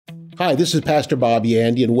Hi, this is Pastor Bob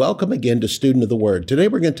Yandy, and welcome again to Student of the Word. Today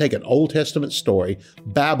we're going to take an Old Testament story,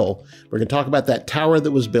 Babel. We're going to talk about that tower that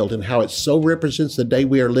was built and how it so represents the day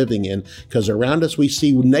we are living in, because around us we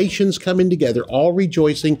see nations coming together, all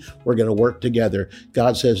rejoicing. We're going to work together.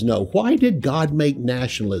 God says no. Why did God make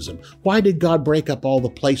nationalism? Why did God break up all the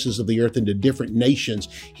places of the earth into different nations?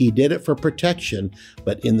 He did it for protection,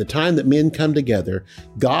 but in the time that men come together,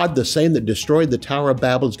 God, the same that destroyed the Tower of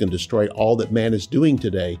Babel, is going to destroy all that man is doing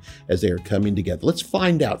today as they are coming together. Let's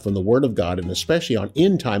find out from the Word of God, and especially on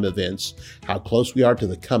end-time events, how close we are to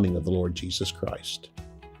the coming of the Lord Jesus Christ.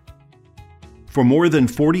 For more than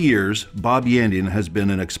 40 years, Bob Yandian has been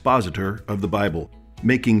an expositor of the Bible,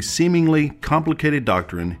 making seemingly complicated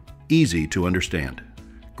doctrine easy to understand.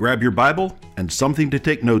 Grab your Bible and something to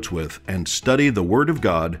take notes with, and study the Word of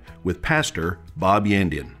God with Pastor Bob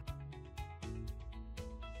Yandian.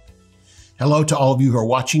 Hello to all of you who are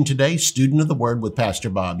watching today, Student of the Word with Pastor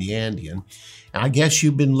Bob Yandian. I guess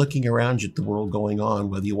you've been looking around at the world going on,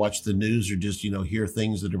 whether you watch the news or just, hear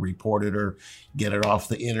things that are reported or get it off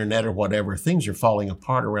the internet or whatever. Things are falling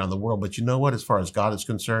apart around the world. But you know what? As far as God is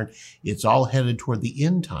concerned, it's all headed toward the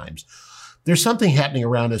end times. There's something happening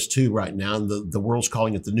around us too right now, and the world's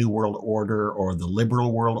calling it the New World Order or the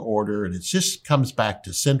Liberal World Order, and it just comes back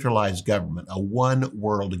to centralized government, a one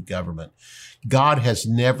world government. God has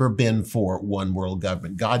never been for one world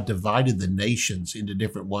government. God divided the nations into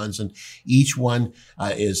different ones, and each one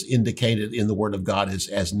is indicated in the Word of God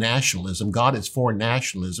as nationalism. God is for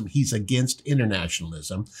nationalism. He's against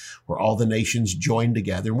internationalism, where all the nations join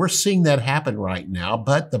together. And we're seeing that happen right now,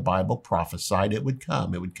 but the Bible prophesied it would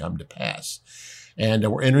come. It would come to pass. And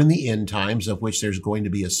we're entering the end times, of which there's going to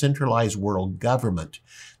be a centralized world government.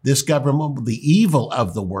 This government, the evil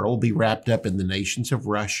of the world, will be wrapped up in the nations of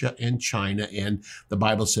Russia and China, and the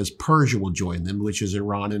Bible says Persia will join them, which is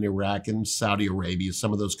Iran and Iraq and Saudi Arabia,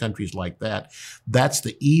 some of those countries like that. That's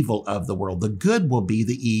the evil of the world. The good will be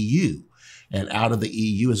the EU. And out of the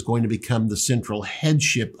EU is going to become the central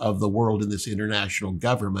headship of the world in this international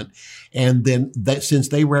government. And then since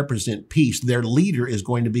they represent peace, their leader is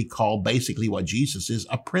going to be called basically what Jesus is,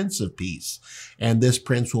 a Prince of Peace. And this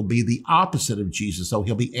prince will be the opposite of Jesus, so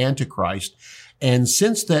he'll be Antichrist. And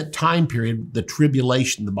since that time period, the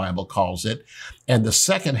tribulation, the Bible calls it, and the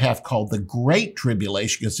second half called the Great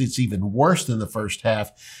Tribulation, because it's even worse than the first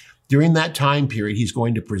half, during that time period, he's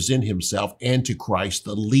going to present himself, Antichrist,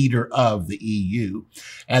 the leader of the EU,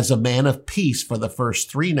 as a man of peace for the first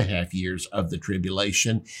 3.5 years of the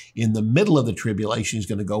tribulation. In the middle of the tribulation, he's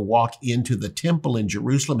going to go walk into the temple in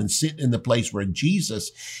Jerusalem and sit in the place where Jesus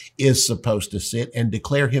is supposed to sit and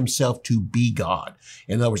declare himself to be God.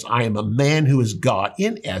 In other words, I am a man who is God,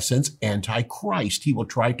 in essence, Antichrist. He will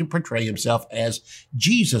try to portray himself as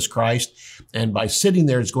Jesus Christ, and by sitting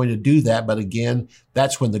there is going to do that. But again,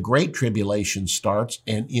 that's when the Great Tribulation starts,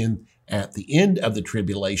 and at the end of the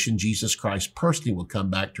tribulation, Jesus Christ personally will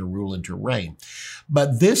come back to rule and to reign.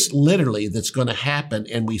 But this literally that's going to happen,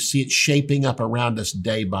 and we see it shaping up around us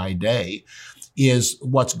day by day, is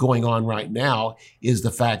what's going on right now, is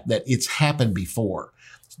the fact that it's happened before.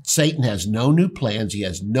 Satan has no new plans. He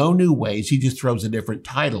has no new ways. He just throws a different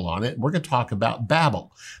title on it. And we're going to talk about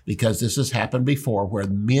Babel, because this has happened before, where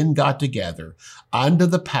men got together under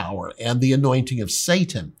the power and the anointing of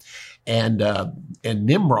Satan. And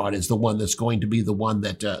Nimrod is the one that's going to be the one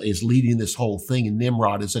that is leading this whole thing. And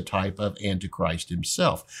Nimrod is a type of Antichrist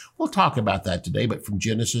himself. We'll talk about that today, but from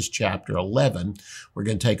Genesis chapter 11, we're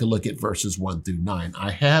going to take a look at verses 1 through 9. I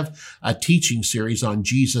have a teaching series on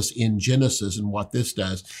Jesus in Genesis, and what this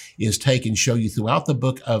does is take and show you throughout the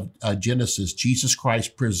book of Genesis, Jesus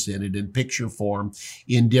Christ presented in picture form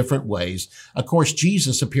in different ways. Of course,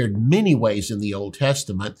 Jesus appeared many ways in the Old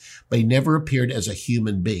Testament, but he never appeared as a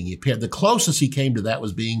human being. He appeared, the closest he came to that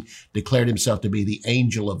was being declared himself to be the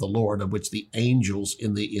angel of the Lord, of which the angels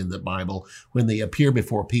in the Bible, when they appear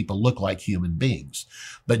before people, look like human beings.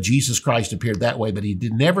 But Jesus Christ appeared that way, but he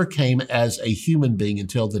never came as a human being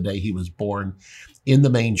until the day he was born in the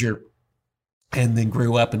manger, and then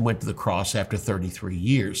grew up and went to the cross after 33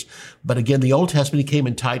 years. But again, the Old Testament, he came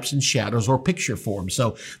in types and shadows or picture form.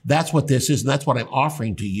 So that's what this is, and that's what I'm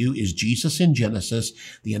offering to you, is Jesus in Genesis.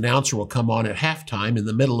 The announcer will come on at halftime in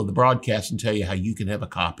the middle of the broadcast and tell you how you can have a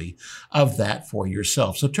copy of that for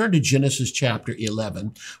yourself. So turn to Genesis chapter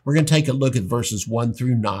 11. We're going to take a look at verses 1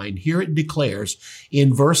 through 9. Here it declares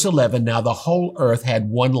in verse 11, now the whole earth had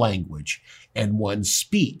one language and one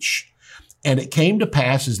speech. And it came to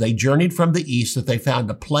pass as they journeyed from the east that they found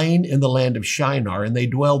a plain in the land of Shinar, and they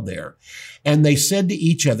dwelled there. And they said to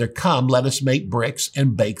each other, come, let us make bricks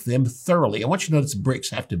and bake them thoroughly. I want you to notice bricks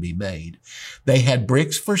have to be made. They had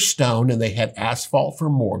bricks for stone and they had asphalt for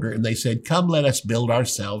mortar. And they said, come, let us build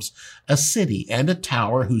ourselves a city and a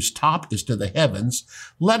tower whose top is to the heavens.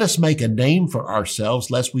 Let us make a name for ourselves,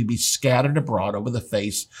 lest we be scattered abroad over the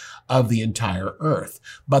face of the entire earth.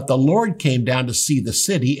 But the Lord came down to see the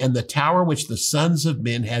city and the tower which the sons of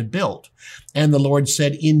men had built. And the Lord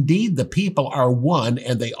said, indeed, the people are one,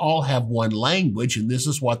 and they all have one language, and this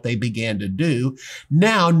is what they began to do.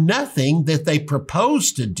 Now, nothing that they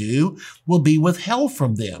propose to do will be withheld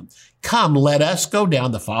from them. Come, let us go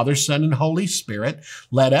down, the Father, Son, and Holy Spirit.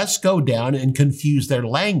 Let us go down and confuse their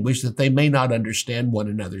language that they may not understand one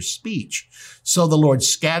another's speech. So the Lord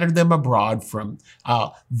scattered them abroad from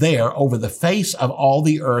there over the face of all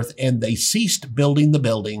the earth, and they ceased building the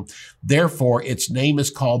building. Therefore, its name is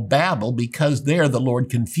called Babel, because there the Lord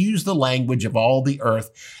confused the language of all the earth,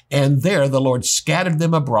 and there the Lord scattered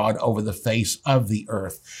them abroad over the face of the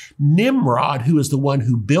earth. Nimrod, who is the one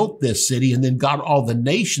who built this city and then got all the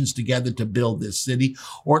nations together to build this city,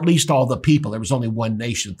 or at least all the people. There was only one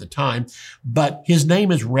nation at the time, but his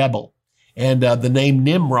name is Rebel. And the name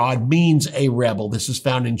Nimrod means a rebel. This is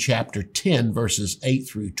found in chapter 10, verses 8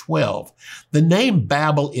 through 12. The name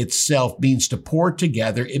Babel itself means to pour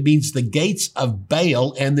together. It means the gates of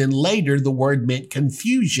Baal, and then later the word meant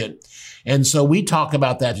confusion. And so we talk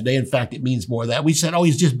about that today. In fact, it means more of that. We said, oh,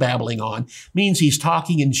 he's just babbling on. Means he's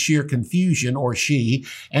talking in sheer confusion, or she,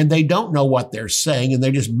 and they don't know what they're saying, and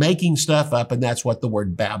they're just making stuff up, and that's what the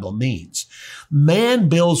word Babel means. Man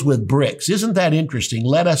builds with bricks. Isn't that interesting?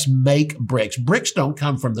 Let us make bricks. Bricks don't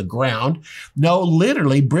come from the ground. No,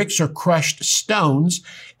 literally, bricks are crushed stones.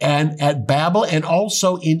 And at Babel and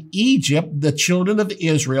also in Egypt, the children of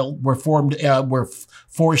Israel were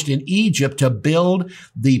forced in Egypt to build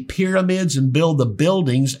the pyramids and build the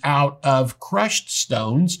buildings out of crushed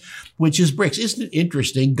stones, which is bricks. Isn't it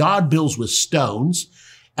interesting? God builds with stones.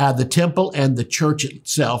 The temple and the church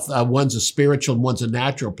itself, one's a spiritual and one's a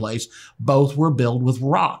natural place, both were built with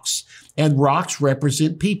rocks. And rocks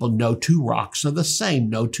represent people. No two rocks are the same.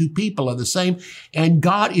 No two people are the same. And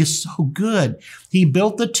God is so good. He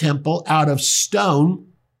built the temple out of stone,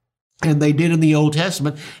 and they did in the Old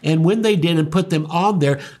Testament. And when they did and put them on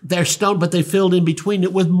there, they're stone, but they filled in between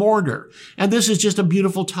it with mortar. And this is just a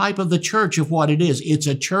beautiful type of the church of what it is. It's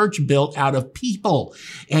a church built out of people.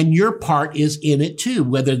 And your part is in it too,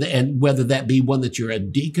 whether that be one that you're a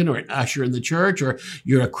deacon or an usher in the church, or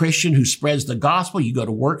you're a Christian who spreads the gospel. You go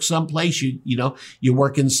to work someplace, you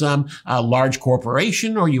work in some large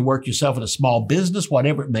corporation, or you work yourself in a small business,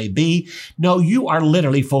 whatever it may be. No, you are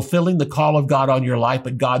literally fulfilling the call of God on your life,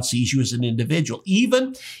 but God sees you as an individual.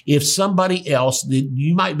 Even if somebody else,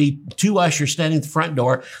 you might be two ushers standing at the front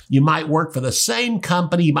door, you might work for the same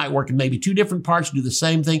company, you might work in maybe two different parts, do the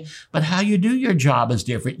same thing, but how you do your job is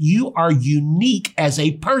different. You are unique as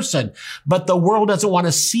a person, but the world doesn't want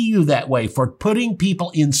to see you that way, for putting people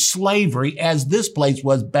in slavery, as this place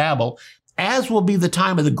was, Babel. As will be the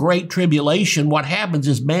time of the Great Tribulation, what happens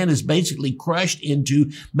is man is basically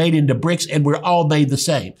made into bricks, and we're all made the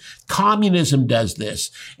same. Communism does this,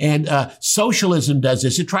 and socialism does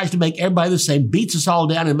this. It tries to make everybody the same, beats us all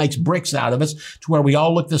down, and makes bricks out of us to where we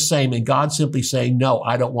all look the same. And God's simply saying, no,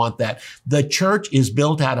 I don't want that. The church is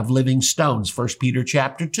built out of living stones. 1 Peter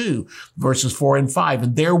chapter 2, verses 4 and 5.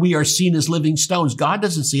 And there we are seen as living stones. God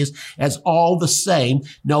doesn't see us as all the same.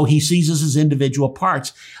 No, he sees us as individual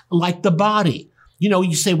parts, like the body.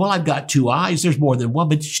 You say, well, I've got two eyes. There's more than one,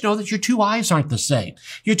 but did you know that your two eyes aren't the same?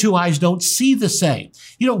 Your two eyes don't see the same.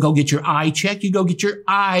 You don't go get your eye checked. You go get your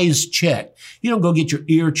eyes checked. You don't go get your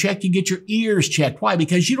ear checked. You get your ears checked. Why?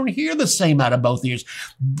 Because you don't hear the same out of both ears.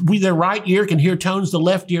 The right ear can hear tones, the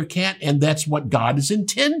left ear can't, and that's what God has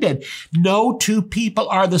intended. No two people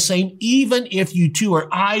are the same, even if you two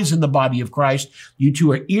are eyes in the body of Christ, you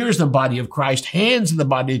two are ears in the body of Christ, hands in the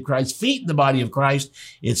body of Christ, feet in the body of Christ.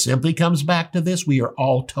 It simply comes back to this. We are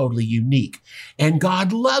all totally unique. And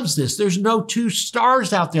God loves this. There's no two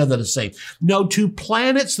stars out there that are the same. No two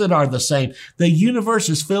planets that are the same. The universe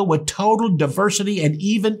is filled with total diversity, and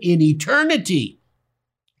even in eternity,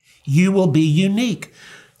 you will be unique.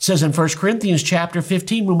 It says in 1 Corinthians chapter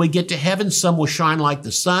 15, when we get to heaven, some will shine like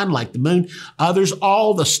the sun, like the moon. Others,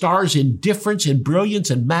 all the stars in difference, in brilliance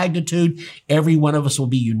and magnitude. Every one of us will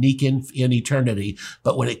be unique in eternity.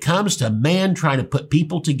 But when it comes to man trying to put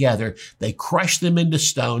people together, they crush them into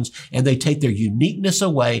stones, and they take their uniqueness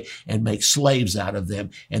away and make slaves out of them.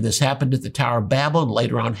 And this happened at the Tower of Babel, and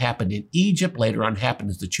later on happened in Egypt. Later on happened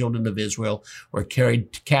as the children of Israel were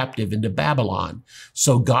carried captive into Babylon.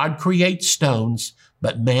 So God creates stones,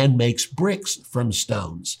 but man makes bricks from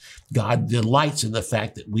stones. God delights in the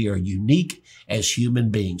fact that we are unique as human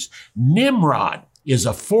beings. Nimrod is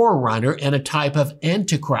a forerunner and a type of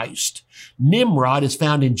Antichrist. Nimrod is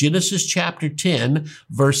found in Genesis chapter 10,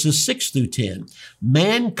 verses 6 through 10.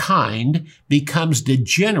 Mankind becomes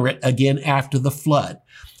degenerate again after the flood.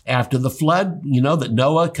 After the flood, you know that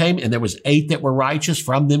Noah came and there was 8 that were righteous.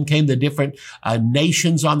 From them came the different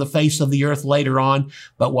nations on the face of the earth later on.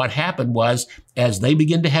 But what happened was, as they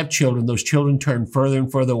began to have children, those children turned further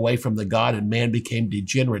and further away from the God, and man became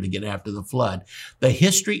degenerate again after the flood. The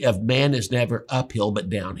history of man is never uphill but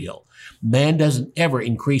downhill. Man doesn't ever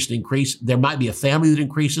increase. There might be a family that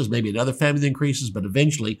increases, maybe another family that increases, but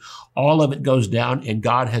eventually all of it goes down, and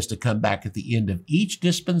God has to come back at the end of each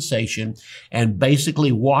dispensation and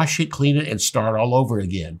basically wash it, clean it, and start all over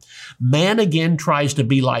again. Man again tries to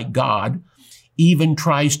be like God, even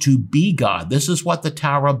tries to be God. This is what the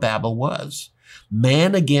Tower of Babel was.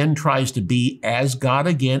 Man again tries to be as God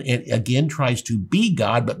again, and again tries to be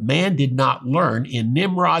God, but man did not learn in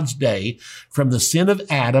Nimrod's day from the sin of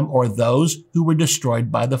Adam or those who were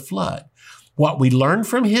destroyed by the flood. What we learn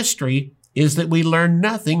from history is that we learn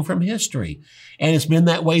nothing from history. And it's been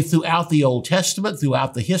that way throughout the Old Testament,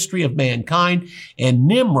 throughout the history of mankind. And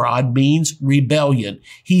Nimrod means rebellion.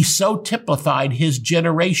 He so typified his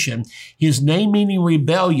generation. His name meaning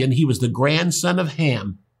rebellion. He was the grandson of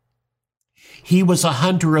Ham. He was a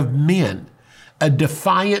hunter of men, a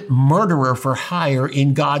defiant murderer for hire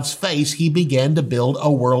in God's face. He began to build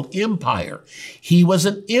a world empire. He was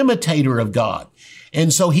an imitator of God.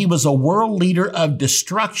 And so he was a world leader of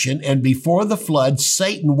destruction. And before the flood,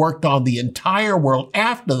 Satan worked on the entire world.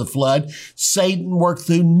 After the flood, Satan worked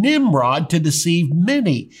through Nimrod to deceive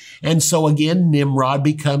many. And so again, Nimrod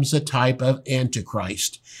becomes a type of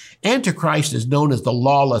Antichrist. Antichrist is known as the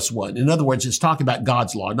lawless one. In other words, it's talking about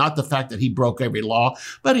God's law, not the fact that he broke every law,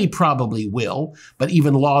 but he probably will. But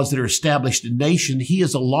even laws that are established in nation, he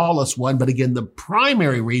is a lawless one. But again, the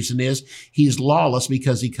primary reason is he's lawless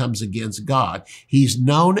because he comes against God. He's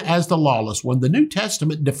known as the lawless one. The New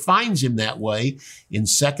Testament defines him that way in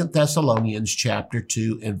 2 Thessalonians chapter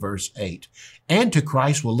 2 and verse 8.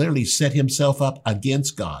 Antichrist will literally set himself up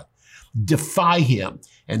against God, defy him.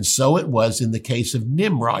 And so it was in the case of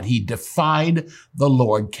Nimrod. He defied the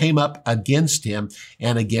Lord, came up against him,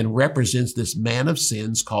 and again represents this man of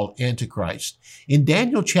sins called Antichrist. In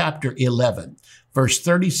Daniel chapter 11, verse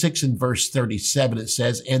 36 and verse 37, it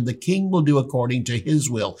says, "And the king will do according to his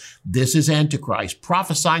will." This is Antichrist,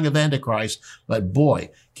 prophesying of Antichrist, but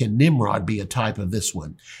boy, can Nimrod be a type of this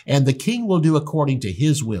one. "And the king will do according to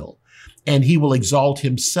his will. And he will exalt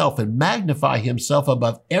himself and magnify himself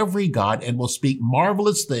above every god, and will speak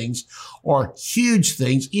marvelous things or huge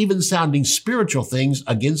things, even sounding spiritual things,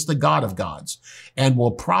 against the God of gods, and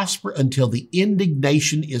will prosper until the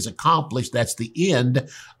indignation is accomplished." That's the end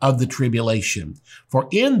of the tribulation. "For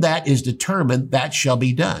in that is determined that shall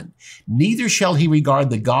be done. Neither shall he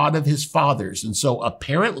regard the God of his fathers." And so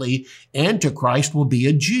apparently Antichrist will be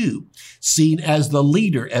a Jew, seen as the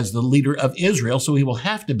leader of Israel. So he will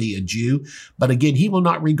have to be a Jew. But again, he will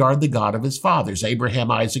not regard the God of his fathers,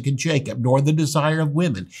 Abraham, Isaac, and Jacob, nor the desire of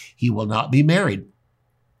women. He will not be married.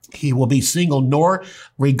 He will be single, nor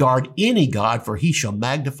regard any God, for he shall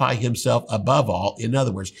magnify himself above all. In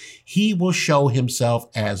other words, he will show himself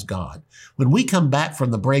as God. When we come back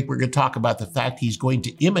from the break, we're going to talk about the fact he's going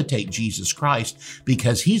to imitate Jesus Christ,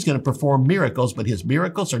 because he's going to perform miracles, but his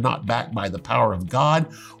miracles are not backed by the power of God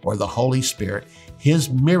or the Holy Spirit. His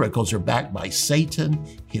miracles are backed by Satan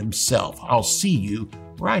himself. I'll see you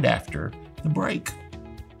right after the break.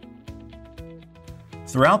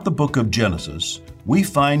 Throughout the book of Genesis, we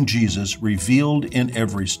find Jesus revealed in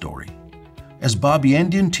every story. As Bob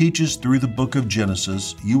Yandian teaches through the book of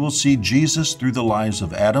Genesis, you will see Jesus through the lives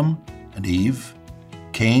of Adam and Eve,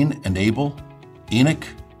 Cain and Abel, Enoch,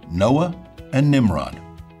 Noah, and Nimrod.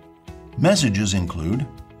 Messages include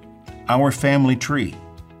our family tree,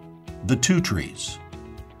 the two trees,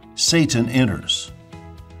 Satan enters,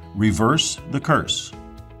 reverse the curse,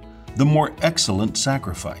 the more excellent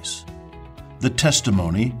sacrifice, the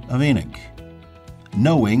testimony of Enoch,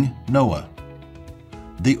 knowing Noah,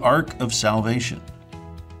 the ark of salvation,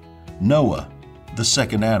 Noah, the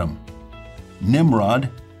second Adam, Nimrod,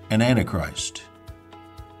 and Antichrist.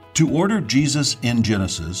 To order Jesus in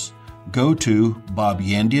Genesis, go to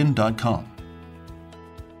bobyandian.com.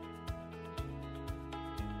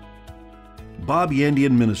 Bob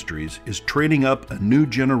Yandian Ministries is training up a new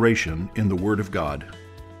generation in the Word of God.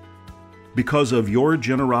 Because of your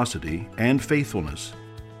generosity and faithfulness,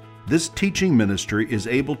 this teaching ministry is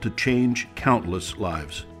able to change countless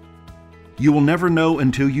lives. You will never know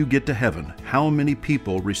until you get to heaven how many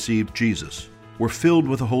people received Jesus, were filled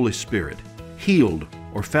with the Holy Spirit, healed,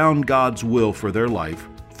 or found God's will for their life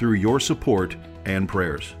through your support and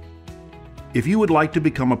prayers. If you would like to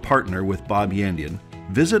become a partner with Bob Yandian,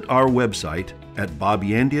 visit our website at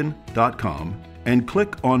bobyandian.com and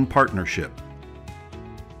click on Partnership.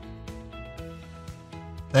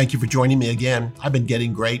 Thank you for joining me again. I've been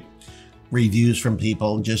getting great reviews from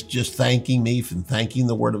people just thanking me and thanking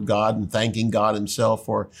the Word of God and thanking God Himself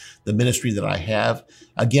for the ministry that I have.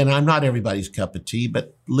 Again, I'm not everybody's cup of tea,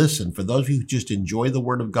 but listen, for those of you who just enjoy the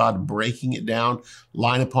Word of God, breaking it down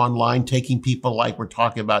line upon line, taking people like we're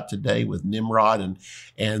talking about today with Nimrod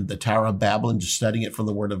and the Tower of Babel and just studying it from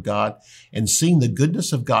the Word of God and seeing the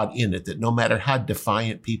goodness of God in it, that no matter how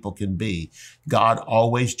defiant people can be, God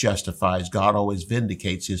always justifies, God always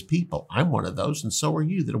vindicates His people. I'm one of those, and so are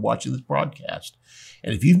you that are watching this broadcast.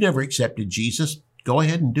 And if you've never accepted Jesus, go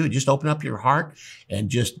ahead and do it. Just open up your heart and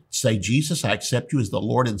just say, Jesus, I accept you as the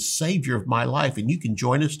Lord and Savior of my life. And you can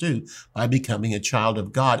join us too by becoming a child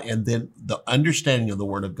of God. And then the understanding of the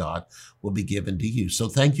Word of God will be given to you. So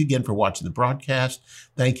thank you again for watching the broadcast.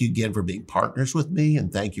 Thank you again for being partners with me.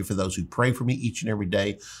 And thank you for those who pray for me each and every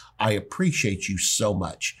day. I appreciate you so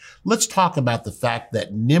much. Let's talk about the fact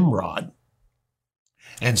that Nimrod,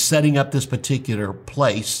 and setting up this particular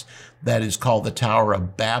place that is called the Tower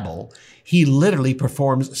of Babel, he literally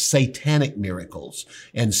performs satanic miracles.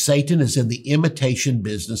 And Satan is in the imitation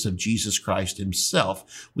business of Jesus Christ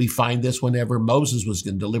Himself. We find this whenever Moses was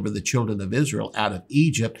going to deliver the children of Israel out of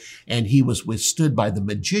Egypt, and he was withstood by the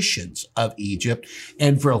magicians of Egypt.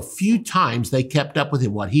 And for a few times they kept up with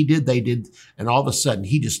him. What he did, they did. And all of a sudden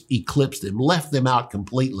he just eclipsed them, left them out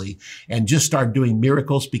completely, and just started doing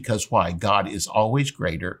miracles. Because why? God is always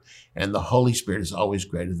greater, and the Holy Spirit is always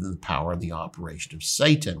greater than the power and the operation of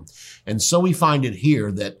Satan. And so we find it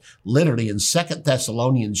here that literally in 2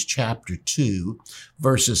 Thessalonians chapter 2,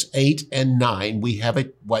 verses 8 and 9, we have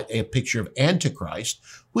a picture of Antichrist,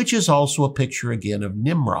 which is also a picture again of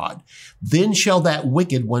Nimrod. Then shall that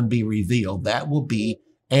wicked one be revealed. That will be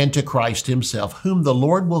Antichrist himself, whom the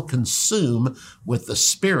Lord will consume with the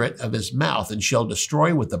spirit of His mouth and shall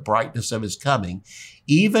destroy with the brightness of His coming,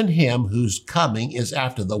 even him whose coming is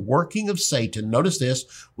after the working of Satan. Notice this,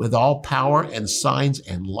 with all power and signs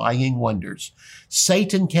and lying wonders.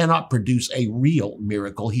 Satan cannot produce a real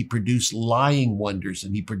miracle. He produced lying wonders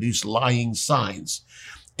and he produced lying signs.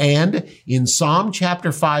 And in Psalm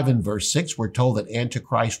chapter 5 and verse 6, we're told that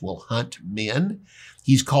Antichrist will hunt men.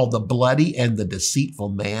 He's called the bloody and the deceitful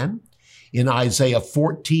man. In Isaiah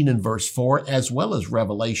 14 and verse 4, as well as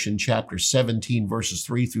Revelation chapter 17, verses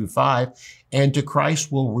 3 through 5,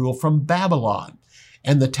 Antichrist will rule from Babylon.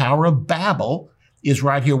 And the Tower of Babel is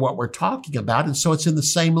right here what we're talking about. And so it's in the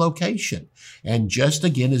same location. And just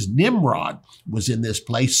again, as Nimrod was in this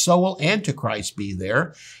place, so will Antichrist be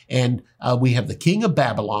there. And we have the king of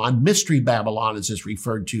Babylon, Mystery Babylon as is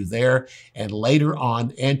referred to there. And later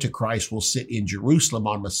on, Antichrist will sit in Jerusalem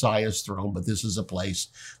on Messiah's throne. But this is a place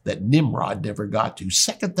that Nimrod never got to.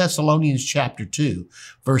 2 Thessalonians chapter 2,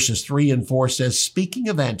 verses 3 and 4 says, speaking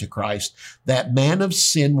of Antichrist, that man of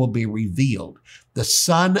sin will be revealed, the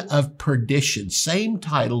son of perdition. Same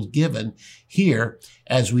title given here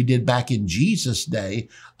as we did back in Jesus' day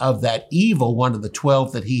of that evil one of the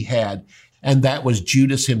 12 that he had, and that was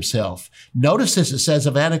Judas himself. Notice this, it says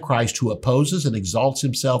of Antichrist, who opposes and exalts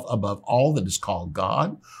himself above all that is called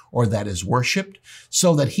God or that is worshiped,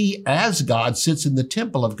 so that he as God sits in the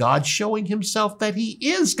temple of God, showing himself that he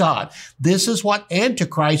is God. This is what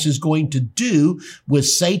Antichrist is going to do with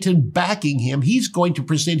Satan backing him. He's going to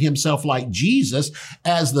present himself like Jesus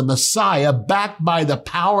as the Messiah, backed by the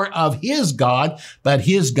power of his God, but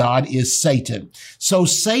his God is Satan. So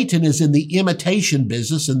Satan is in the imitation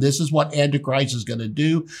business, and this is what Antichrist is going to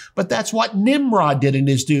do. But that's what Nimrod did in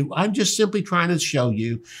his do. I'm just simply trying to show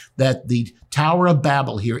you that the Tower of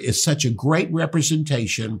Babel here is such a great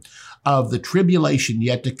representation of the tribulation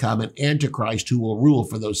yet to come and Antichrist who will rule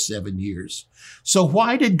for those 7 years. So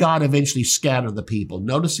why did God eventually scatter the people?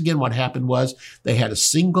 Notice again what happened was they had a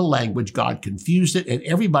single language. God confused it, and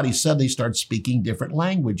everybody suddenly started speaking different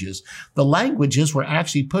languages. The languages were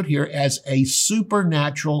actually put here as a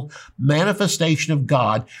supernatural manifestation of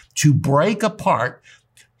God to break apart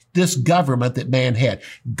this government that man had.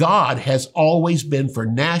 God has always been for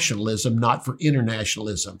nationalism, not for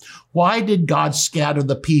internationalism. Why did God scatter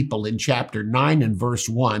the people in chapter 9 and verse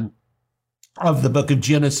 1 of the book of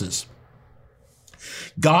Genesis?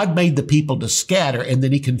 God made the people to scatter, and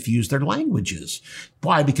then he confused their languages.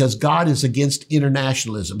 Why? Because God is against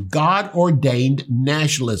internationalism. God ordained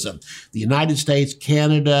nationalism. The United States,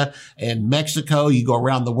 Canada, and Mexico, you go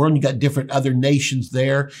around the world, you got different other nations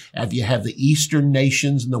there. If you have the Eastern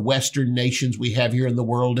nations and the Western nations we have here in the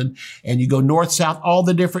world, and you go north, south, all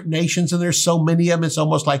the different nations, and there's so many of them, it's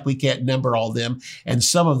almost like we can't number all of them. And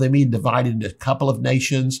some of them even divided into a couple of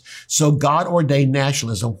nations. So God ordained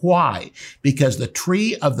nationalism. Why? Because the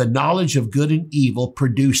tree of the knowledge of good and evil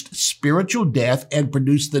produced spiritual death and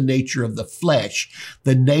produced the nature of the flesh.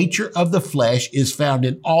 The nature of the flesh is found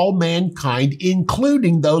in all mankind,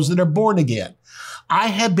 including those that are born again. I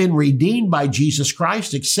have been redeemed by Jesus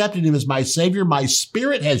Christ, accepted him as my Savior. My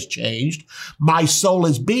spirit has changed. My soul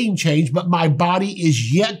is being changed, but my body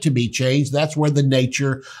is yet to be changed. That's where the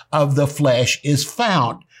nature of the flesh is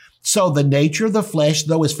found. So the nature of the flesh,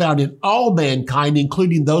 though, is found in all mankind,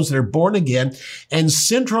 including those that are born again, and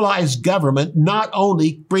centralized government not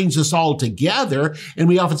only brings us all together, and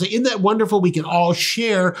we often say, isn't that wonderful? We can all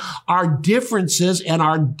share our differences and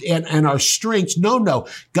our strengths. No.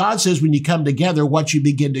 God says when you come together, what you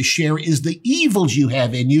begin to share is the evils you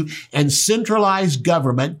have in you, and centralized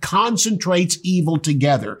government concentrates evil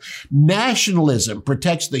together. Nationalism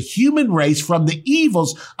protects the human race from the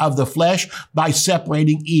evils of the flesh by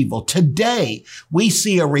separating evil. Today, we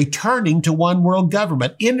see a returning to one world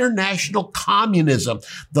government, international communism,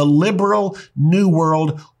 the liberal New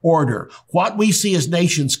World Order. What we see is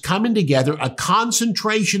nations coming together. A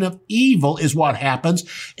concentration of evil is what happens.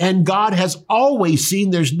 And God has always seen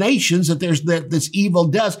there's nations that this evil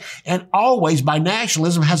does. And always by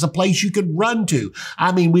nationalism has a place you could run to.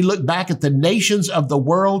 I mean, we look back at the nations of the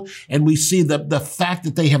world and we see the fact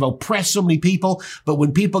that they have oppressed so many people. But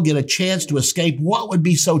when people get a chance to escape, what would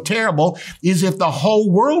be so terrible is if the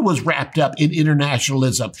whole world was wrapped up in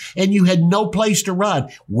internationalism and you had no place to run.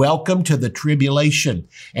 Welcome to the tribulation.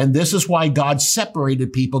 And this is why God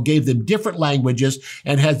separated people, gave them different languages,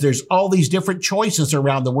 and there's all these different choices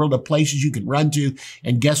around the world of places you can run to.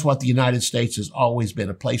 And guess what? The United States has always been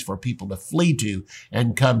a place for people to flee to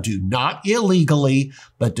and come to, not illegally,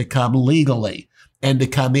 but to come legally. And to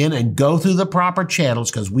come in and go through the proper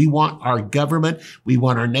channels, because we want our government, we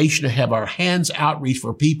want our nation to have our hands outreach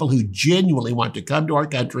for people who genuinely want to come to our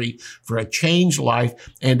country for a changed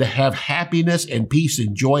life and to have happiness and peace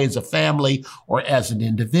and joy as a family or as an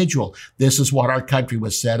individual. This is what our country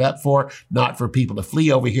was set up for, not for people to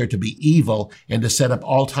flee over here to be evil and to set up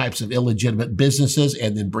all types of illegitimate businesses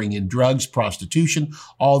and then bring in drugs, prostitution,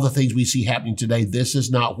 all the things we see happening today. This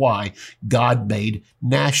is not why God made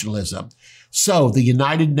nationalism. So the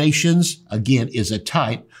United Nations, again, is a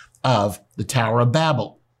type of the Tower of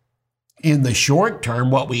Babel. In the short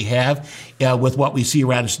term, what we have with what we see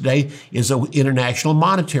around us today is an international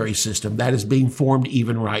monetary system that is being formed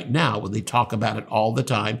even right now when they talk about it all the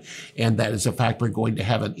time. And that is a fact. We're going to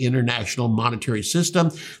have an international monetary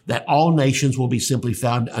system that all nations will be simply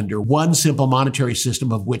found under one simple monetary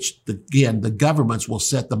system of which, the governments will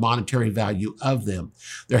set the monetary value of them.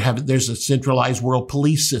 There's a centralized world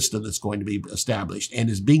police system that's going to be established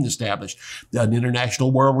and is being established. An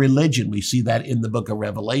international world religion. We see that in the book of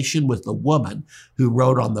Revelation with the woman who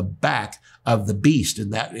rode on the back of the beast,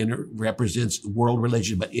 and that represents world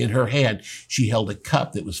religion. But in her hand, she held a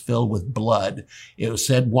cup that was filled with blood. It was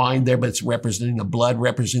said wine there, but it's representing the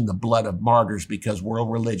blood of martyrs, because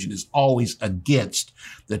world religion is always against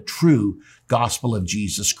the true gospel of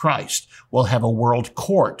Jesus Christ. We'll have a world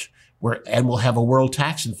court and we'll have a world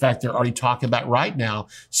tax. In fact, they're already talking about right now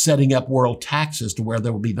setting up world taxes to where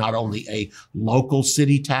there will be not only a local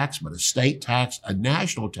city tax, but a state tax, a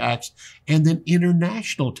national tax, and then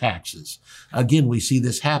international taxes. Again, we see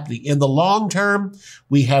this happening. In the long term,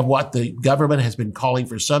 we have what the government has been calling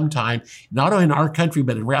for some time, not only in our country,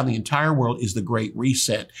 but around the entire world, is the Great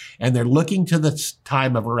Reset. And they're looking to the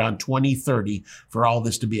time of around 2030 for all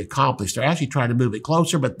this to be accomplished. They're actually trying to move it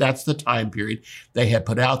closer, but that's the time period they have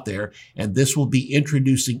put out there. And this will be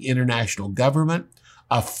introducing international government,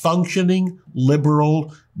 a functioning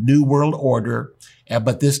liberal New World Order.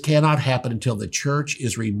 But this cannot happen until the church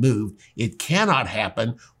is removed. It cannot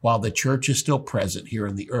happen while the church is still present here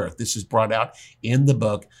on the earth. This is brought out in the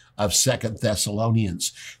book of 2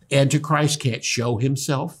 Thessalonians. Antichrist can't show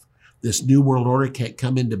himself. This New World Order can't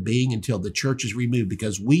come into being until the church is removed,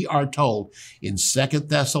 because we are told in 2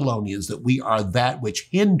 Thessalonians that we are that which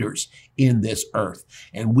hinders in this earth.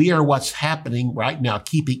 And we are what's happening right now,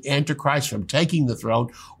 keeping Antichrist from taking the throne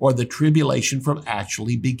or the tribulation from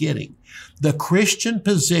actually beginning. The Christian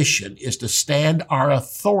position is to stand in our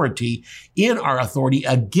authority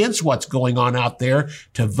against what's going on out there,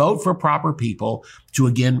 to vote for proper people, to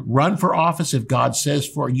again run for office if God says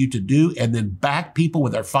for you to do, and then back people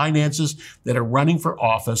with our finances that are running for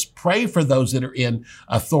office. Pray for those that are in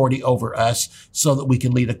authority over us so that we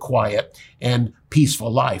can lead a quiet and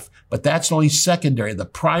peaceful life. But that's only secondary. The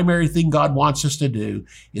primary thing God wants us to do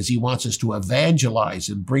is he wants us to evangelize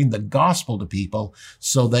and bring the gospel to people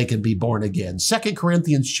so they can be born again. 2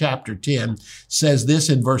 Corinthians chapter 10 says this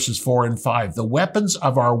in verses 4 and 5, "The weapons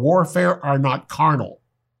of our warfare are not carnal,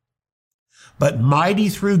 but mighty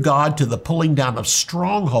through God to the pulling down of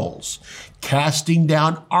strongholds, casting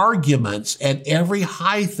down arguments and every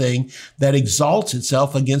high thing that exalts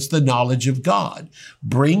itself against the knowledge of God,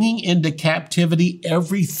 bringing into captivity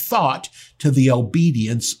every thought to the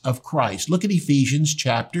obedience of Christ." Look at Ephesians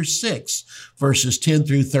chapter 6, verses 10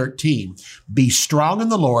 through 13. "Be strong in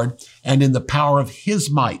the Lord and in the power of his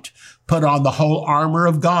might. Put on the whole armor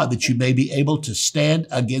of God that you may be able to stand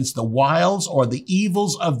against the wiles or the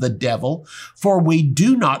evils of the devil. For we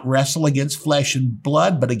do not wrestle against flesh and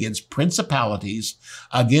blood, but against principalities,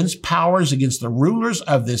 against powers, against the rulers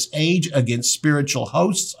of this age, against spiritual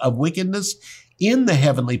hosts of wickedness in the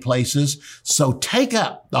heavenly places. So take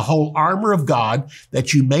up the whole armor of God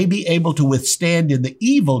that you may be able to withstand in the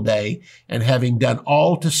evil day, and having done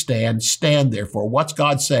all to stand, stand therefore." What's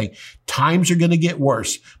God saying? Times are going to get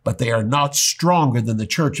worse, but they are not stronger than the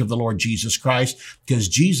church of the Lord Jesus Christ, because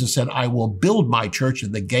Jesus said, "I will build my church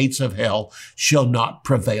and the gates of hell shall not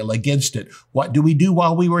prevail against it." What do we do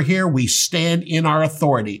while we were here? We stand in our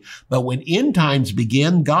authority. But when end times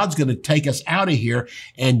begin, God's going to take us out of here,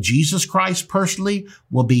 and Jesus Christ personally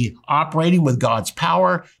will be operating with God's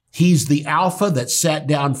power. He's the Alpha that sat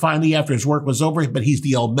down finally after his work was over, but he's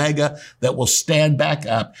the Omega that will stand back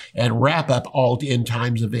up and wrap up all end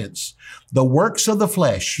times events. The works of the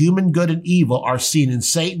flesh, human good and evil, are seen in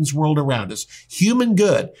Satan's world around us. Human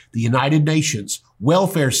good, the United Nations,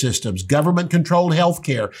 welfare systems, government-controlled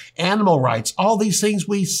healthcare, animal rights, all these things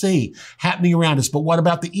we see happening around us. But what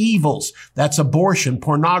about the evils? That's abortion,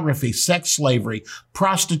 pornography, sex slavery,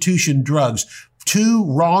 prostitution, drugs. Two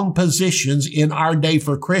wrong positions in our day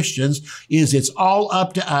for Christians is it's all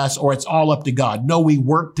up to us or it's all up to God. No, we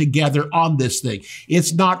work together on this thing.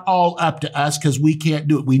 It's not all up to us because we can't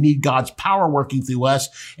do it. We need God's power working through us.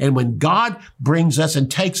 And when God brings us and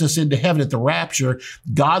takes us into heaven at the rapture,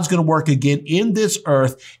 God's going to work again in this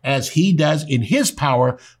earth as he does in his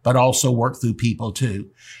power, but also work through people too.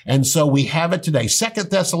 And so we have it today. 2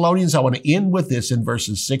 Thessalonians, I want to end with this in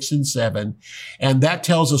verses 6 and 7. And that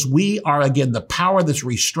tells us we are again the power that's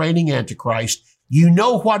restraining Antichrist. You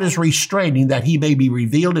know what is restraining, that he may be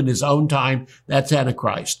revealed in his own time. That's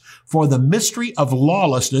Antichrist. For the mystery of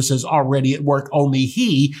lawlessness is already at work. Only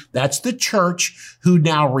he, that's the church, who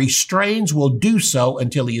now restrains will do so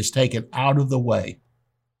until he is taken out of the way.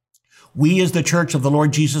 We as the church of the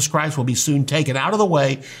Lord Jesus Christ will be soon taken out of the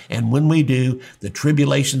way. And when we do, the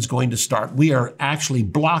tribulation is going to start. We are actually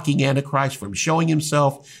blocking Antichrist from showing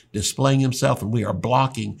himself, displaying himself, and we are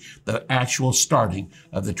blocking the actual starting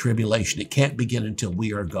of the tribulation. It can't begin until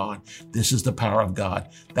we are gone. This is the power of God.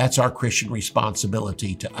 That's our Christian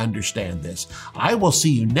responsibility to understand this. I will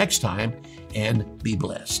see you next time, and be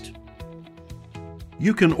blessed.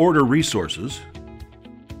 You can order resources,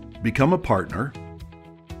 become a partner,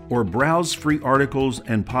 or browse free articles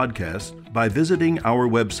and podcasts by visiting our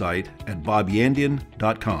website at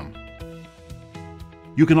bobyandian.com.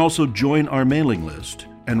 You can also join our mailing list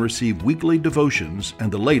and receive weekly devotions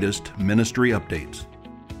and the latest ministry updates.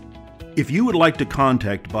 If you would like to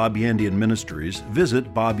contact Bob Yandian Ministries,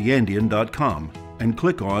 visit bobyandian.com and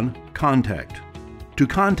click on Contact. To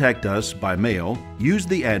contact us by mail, use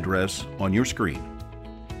the address on your screen.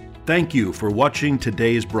 Thank you for watching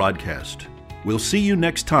today's broadcast. We'll see you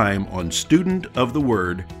next time on Student of the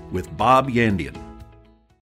Word with Bob Yandian.